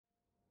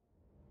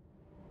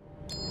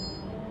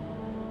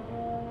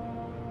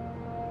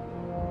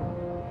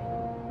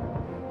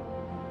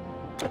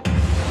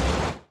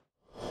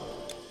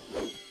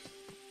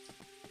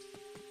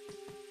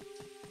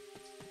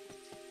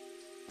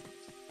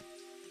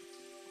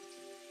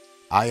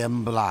I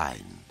am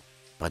blind,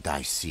 but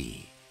I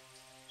see.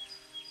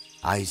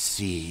 I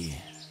see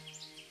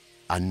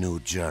a new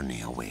journey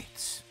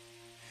awaits.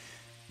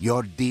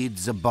 Your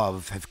deeds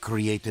above have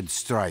created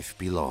strife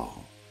below.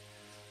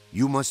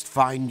 You must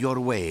find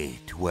your way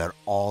to where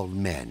all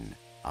men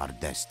are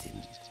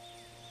destined.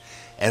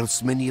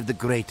 Else many of the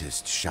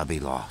greatest shall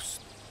be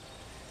lost.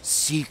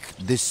 Seek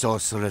the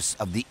sorceress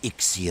of the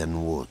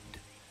Ixian wood.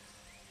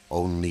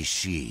 Only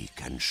she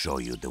can show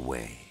you the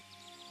way.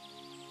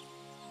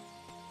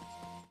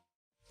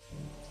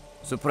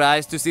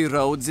 Surprised to see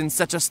roads in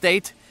such a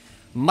state?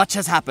 Much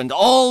has happened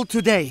all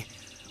today.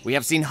 We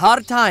have seen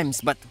hard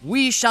times, but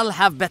we shall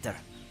have better.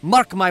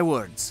 Mark my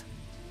words.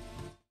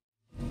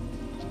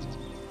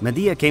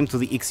 Medea came to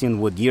the Ixian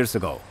wood years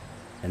ago,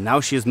 and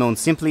now she is known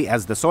simply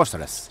as the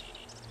sorceress.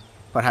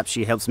 Perhaps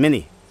she helps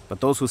many,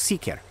 but those who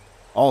seek her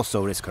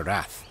also risk her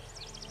wrath.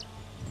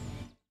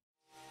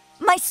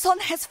 My son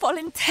has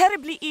fallen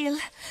terribly ill.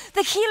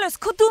 The healers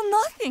could do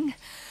nothing.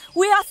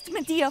 We asked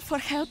Medea for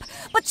help,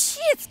 but she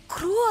is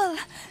cruel.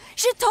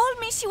 She told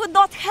me she would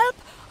not help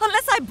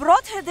unless I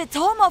brought her the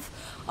tome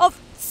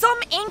of some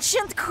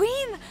ancient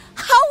queen.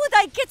 How would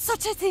I get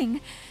such a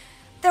thing?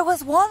 There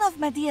was one of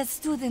Medea's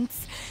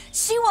students.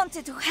 She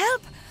wanted to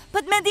help,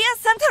 but Medea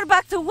sent her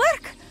back to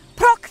work.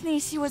 Procne,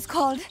 she was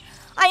called.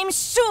 I am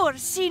sure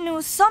she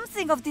knew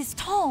something of this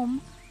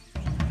tome.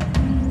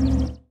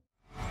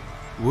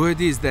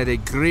 Word is that a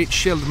great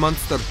shelled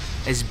monster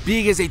as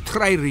big as a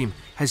trireme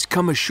has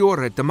come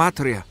ashore at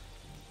Dematria.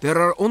 There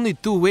are only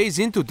two ways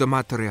into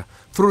Dematria,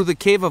 through the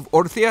cave of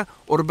Orthia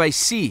or by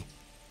sea.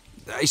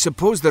 I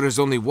suppose there is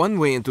only one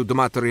way into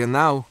Dematria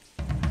now.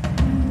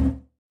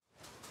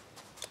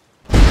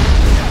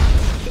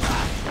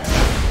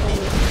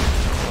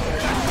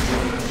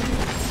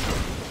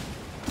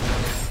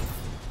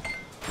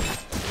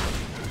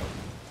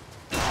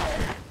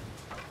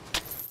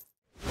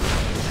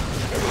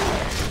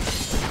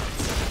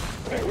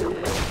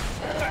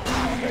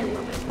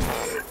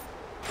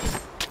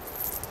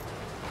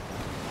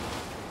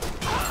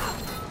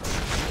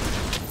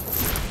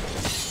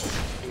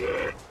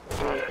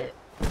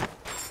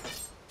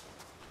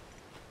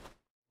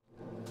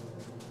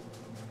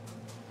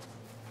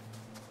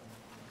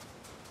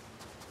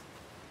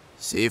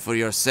 See for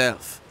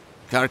yourself.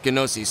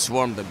 Karkinosi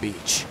swarm the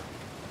beach.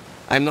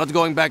 I'm not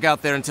going back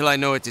out there until I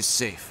know it is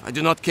safe. I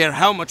do not care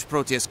how much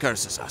Proteus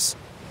curses us.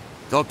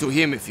 Talk to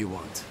him if you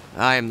want.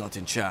 I am not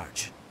in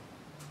charge.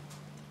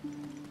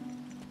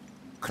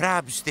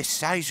 Crabs the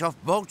size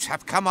of boats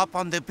have come up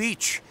on the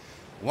beach.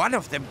 One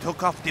of them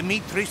took off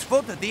Dimitri's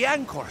foot at the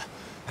ankle,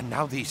 and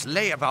now these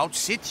layabouts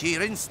sit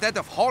here instead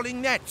of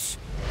hauling nets.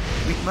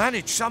 We'd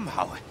manage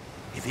somehow,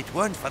 if it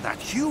weren't for that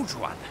huge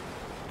one.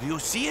 Do you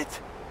see it?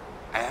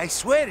 I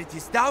swear it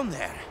is down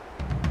there.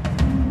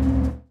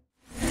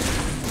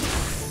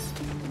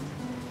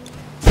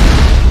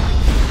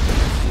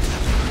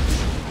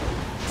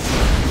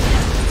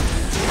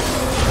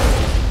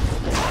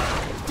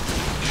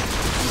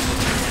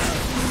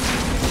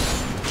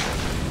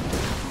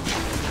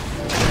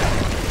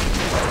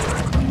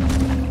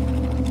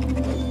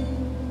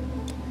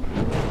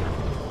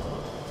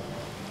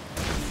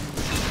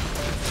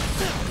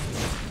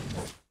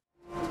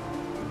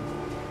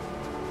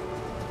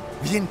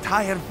 The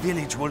entire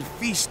village will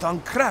feast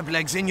on crab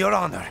legs in your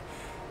honor.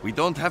 We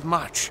don't have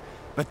much,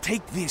 but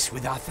take this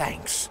with our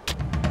thanks.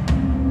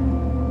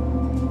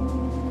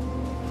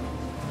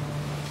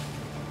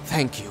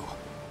 Thank you.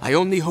 I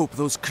only hope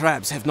those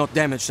crabs have not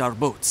damaged our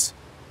boats.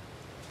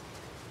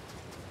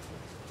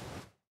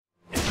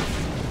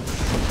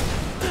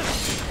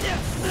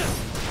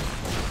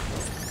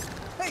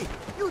 Hey,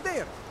 you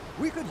there!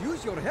 We could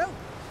use your help.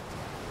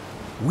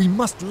 We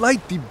must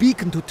light the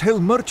beacon to tell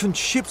merchant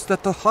ships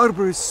that the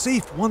harbor is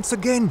safe once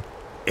again.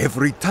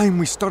 Every time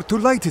we start to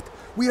light it,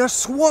 we are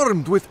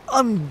swarmed with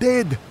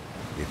undead.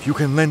 If you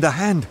can lend a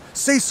hand,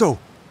 say so.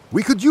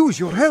 We could use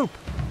your help.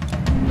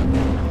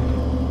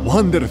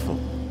 Wonderful.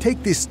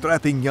 Take this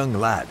strapping young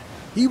lad.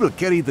 He will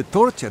carry the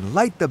torch and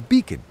light the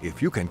beacon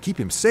if you can keep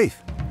him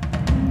safe.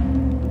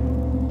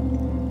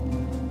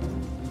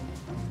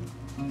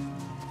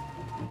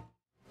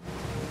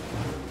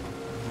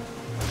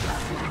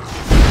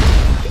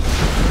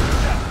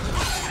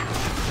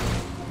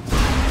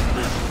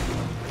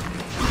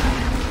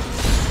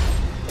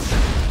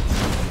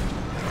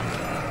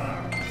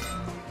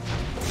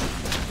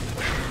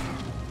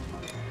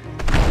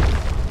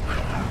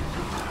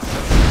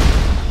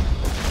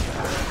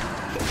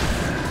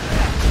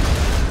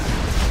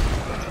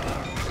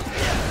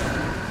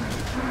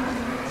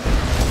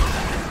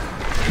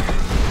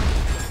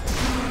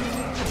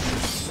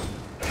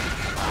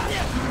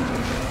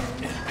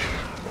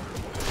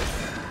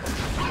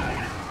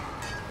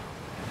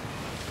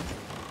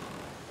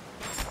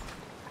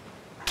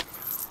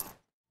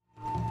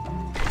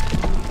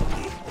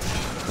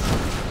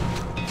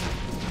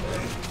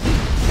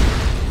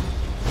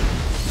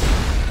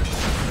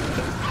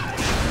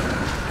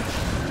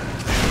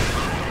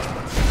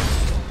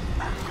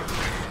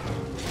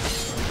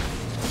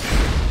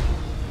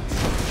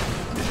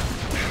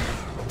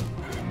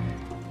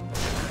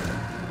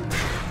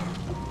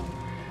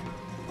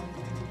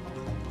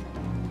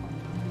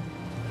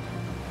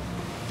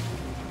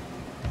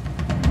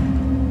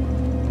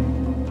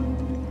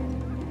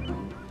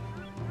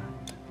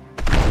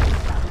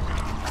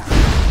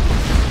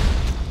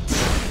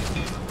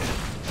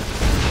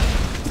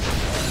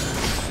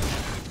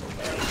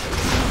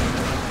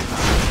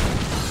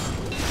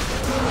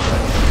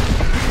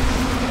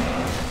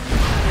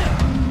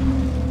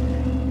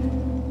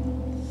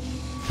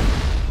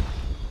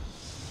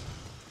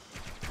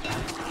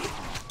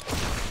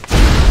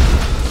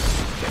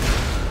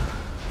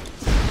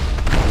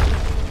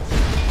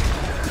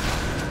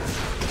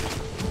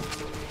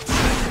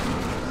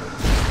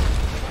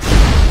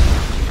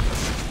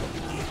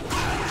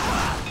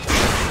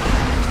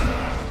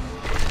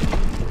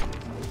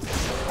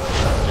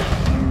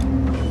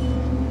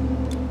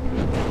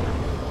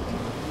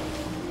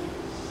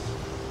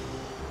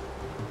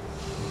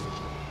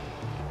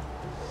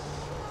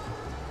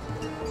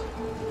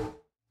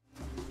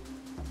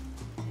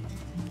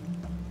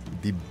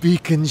 The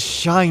beacon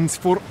shines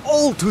for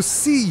all to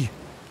see.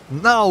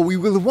 Now we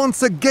will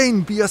once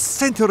again be a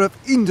center of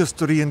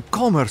industry and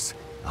commerce.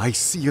 I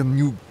see a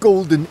new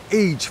golden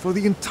age for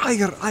the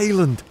entire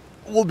island,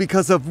 all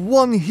because of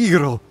one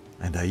hero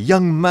and a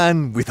young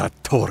man with a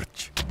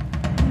torch.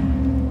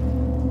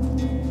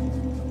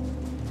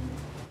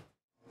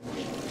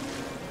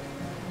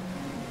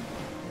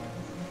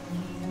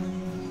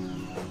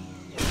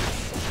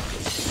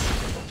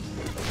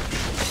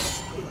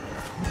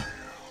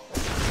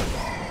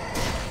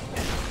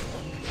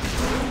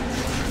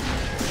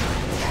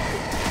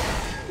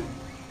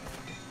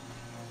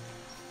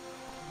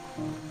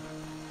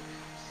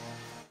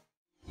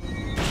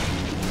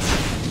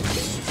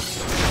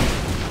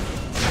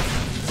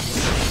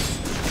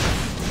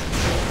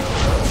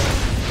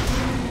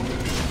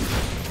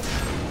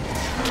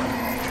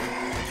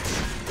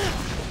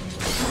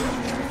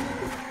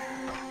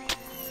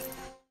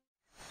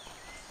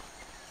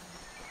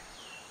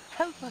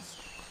 Help us!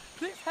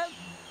 Please help!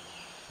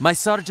 My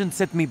sergeant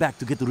sent me back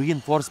to get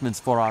reinforcements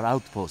for our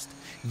outpost.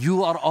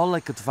 You are all I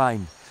could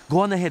find. Go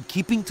on ahead,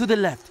 keeping to the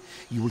left.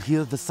 You will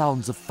hear the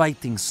sounds of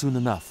fighting soon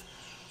enough.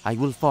 I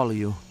will follow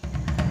you.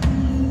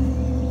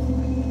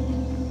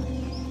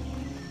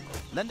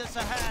 Lend us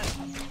a hand!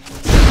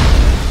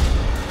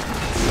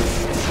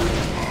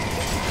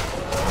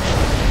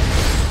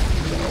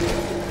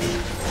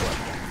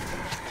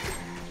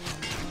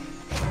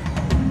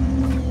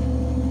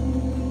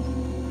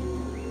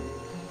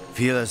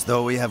 Feel as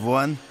though we have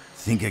won?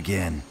 Think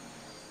again.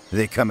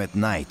 They come at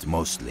night,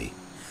 mostly.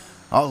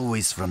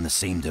 Always from the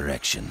same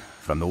direction,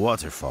 from the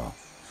waterfall.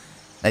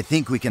 I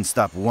think we can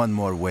stop one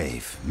more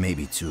wave,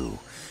 maybe two.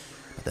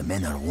 But the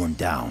men are worn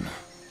down,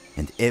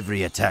 and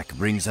every attack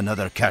brings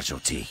another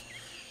casualty.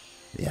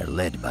 They are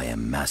led by a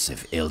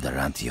massive Elder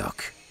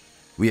Antioch.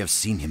 We have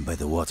seen him by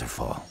the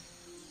waterfall.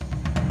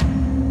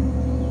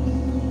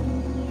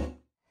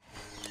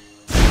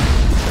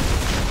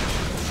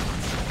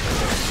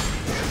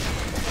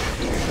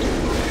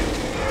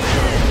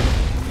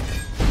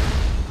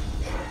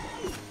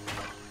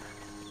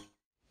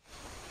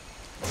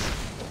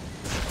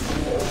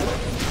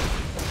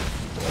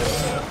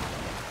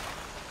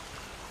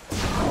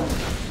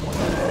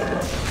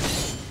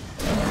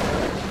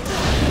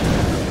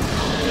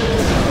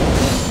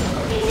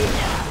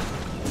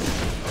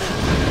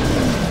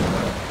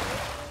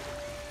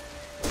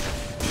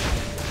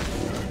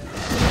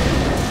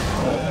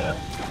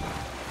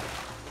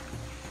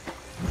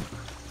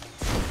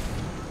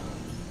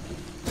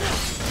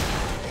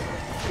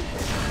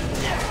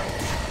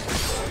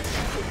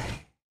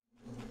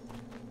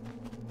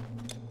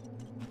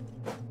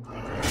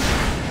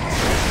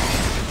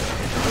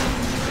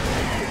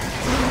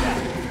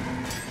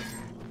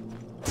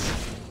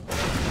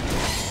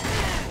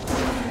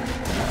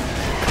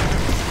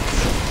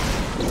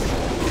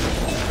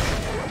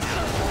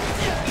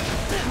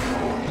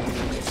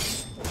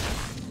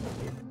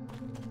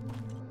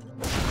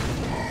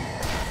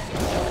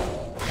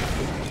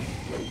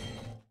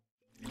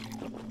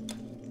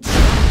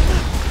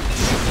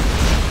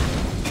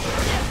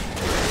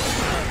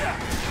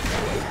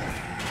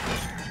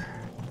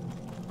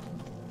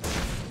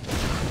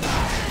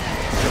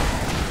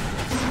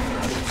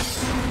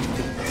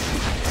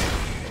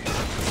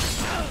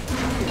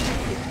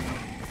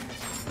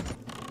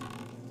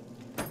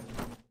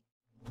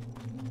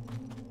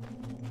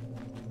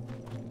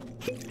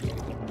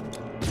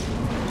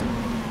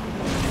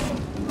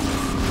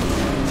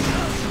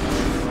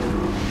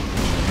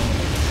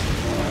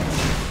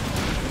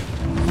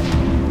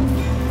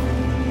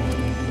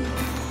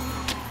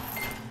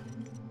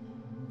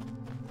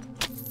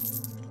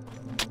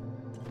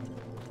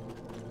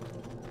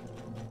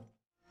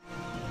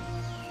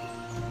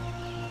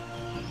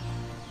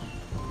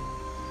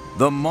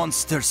 The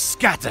monsters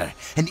scatter,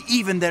 and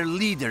even their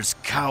leaders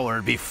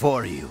cower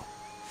before you.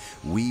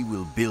 We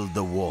will build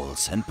the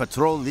walls and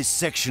patrol this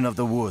section of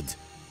the wood,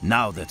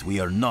 now that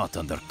we are not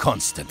under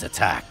constant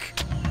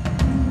attack.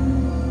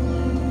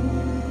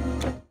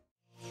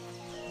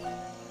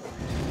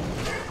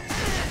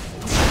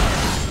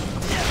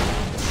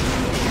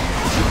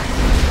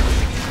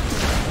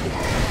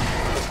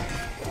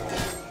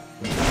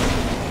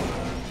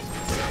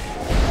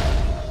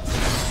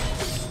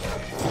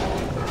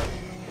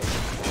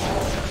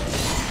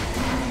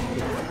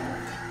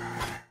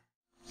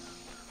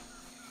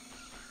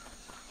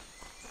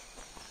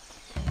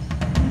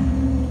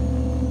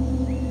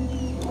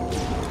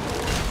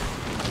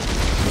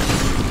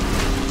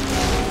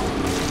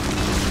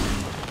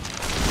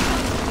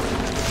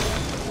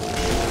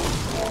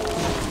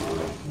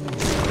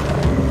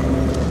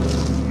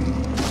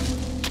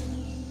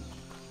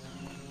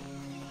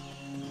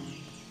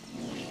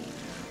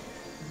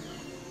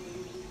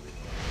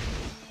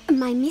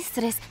 My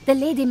mistress, the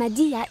Lady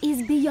Medea,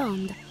 is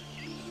beyond.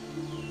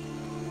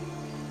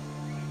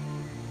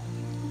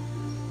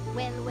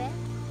 Well,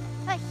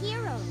 a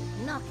hero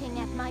knocking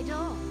at my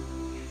door.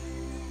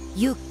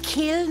 You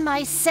kill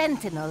my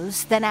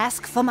sentinels, then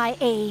ask for my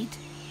aid?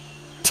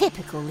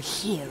 Typical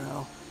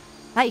hero.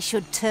 I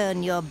should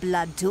turn your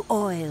blood to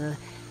oil,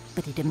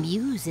 but it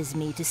amuses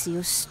me to see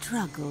you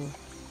struggle.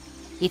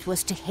 It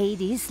was to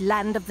Hades,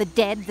 land of the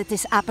dead, that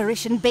this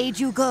apparition bade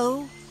you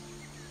go?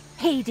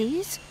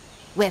 Hades,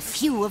 where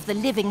few of the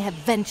living have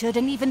ventured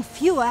and even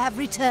fewer have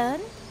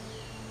returned?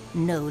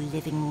 No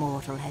living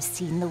mortal has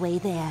seen the way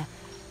there,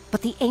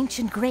 but the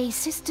ancient Grey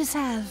Sisters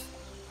have.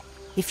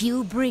 If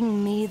you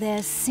bring me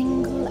their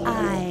single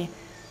eye,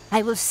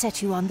 I will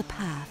set you on the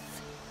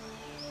path.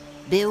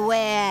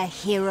 Beware,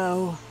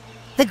 hero.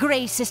 The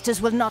Grey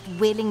Sisters will not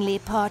willingly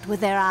part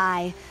with their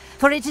eye,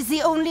 for it is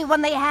the only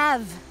one they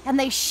have, and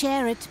they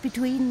share it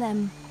between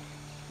them.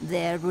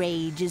 Their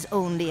rage is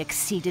only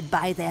exceeded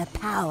by their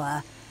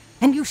power,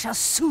 and you shall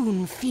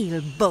soon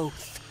feel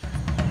both.